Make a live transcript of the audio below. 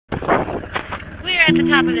are at the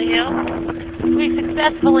top of the hill. We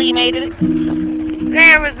successfully made it.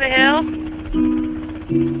 There was the hill.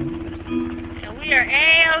 And we are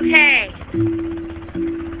A-okay.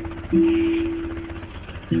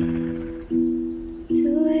 It's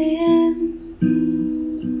 2 a.m.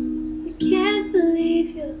 I can't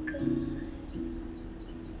believe you're gone.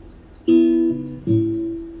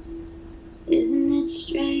 Isn't it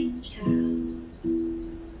strange how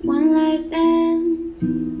one life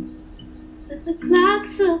ends, but the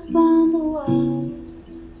clocks up on the wall,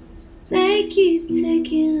 they keep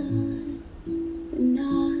ticking on and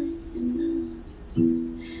on and on.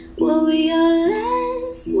 What were your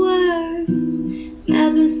last words?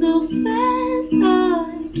 Happened so fast, oh,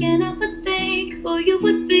 I can't help but think who you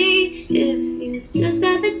would be if you just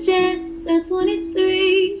had the chance to turn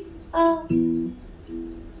 23. Oh,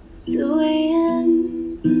 it's 2 a.m.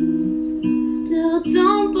 Still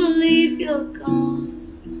don't believe you're gone,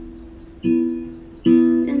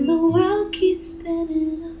 and the world keeps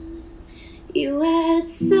spinning on. You had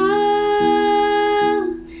so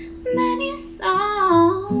many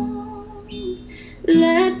songs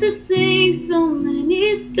left to sing, so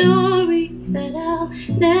many stories that I'll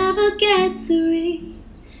never get to read.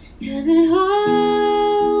 Heaven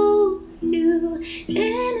holds you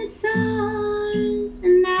in its arms,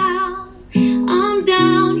 and now I'm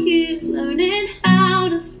down here learning how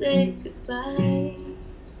to say goodbye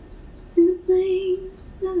in the blink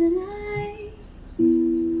of an eye.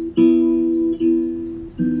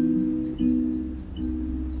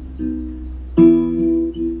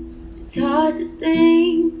 It's hard to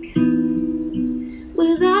think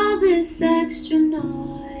with all this extra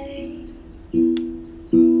noise.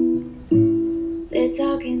 They're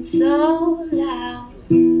talking so loud,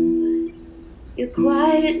 but you're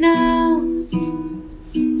quiet now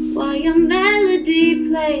while your melody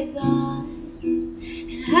plays on, and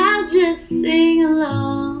I'll just sing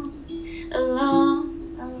along,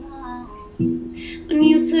 along, along. When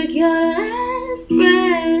you took your last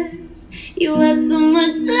breath, you had so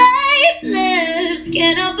much life left.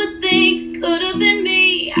 Can't help but think it could have been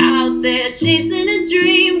me out there chasing a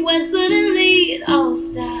dream when suddenly it all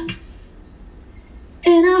stops.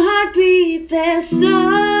 In a heartbeat, there's so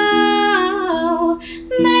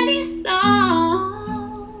many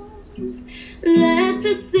songs left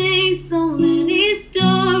to sing, so many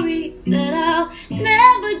stories that I'll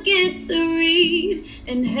never get to read,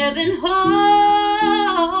 and heaven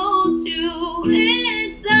holds you in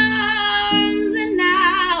its arms, and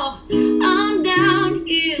now I'm down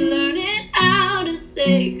here learning how to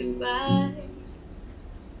say goodbye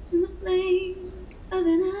in the blink of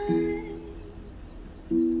an eye.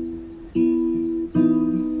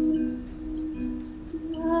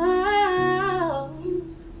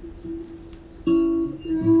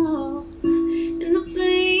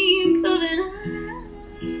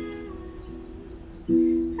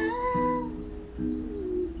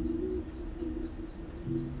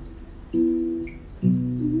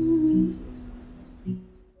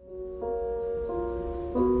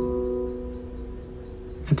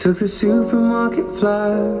 I took the supermarket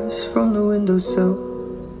flyers from the windowsill.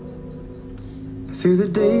 I threw the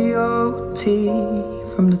day old tea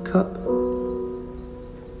from the cup.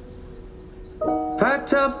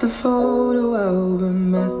 Packed up the photo album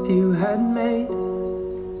Matthew had made,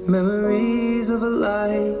 memories of a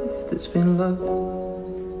life that's been loved.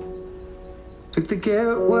 Took the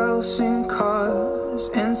get well soon cars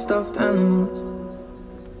and stuffed animals.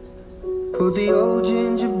 Pulled the old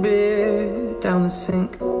ginger beer down the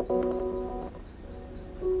sink.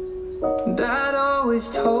 Dad always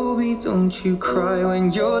told me, don't you cry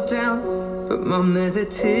when you're down, but Mum, there's a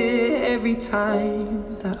tear every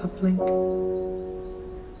time that I blink.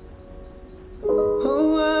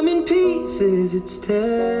 Oh, I'm in pieces, it's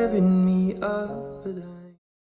tearing me up, but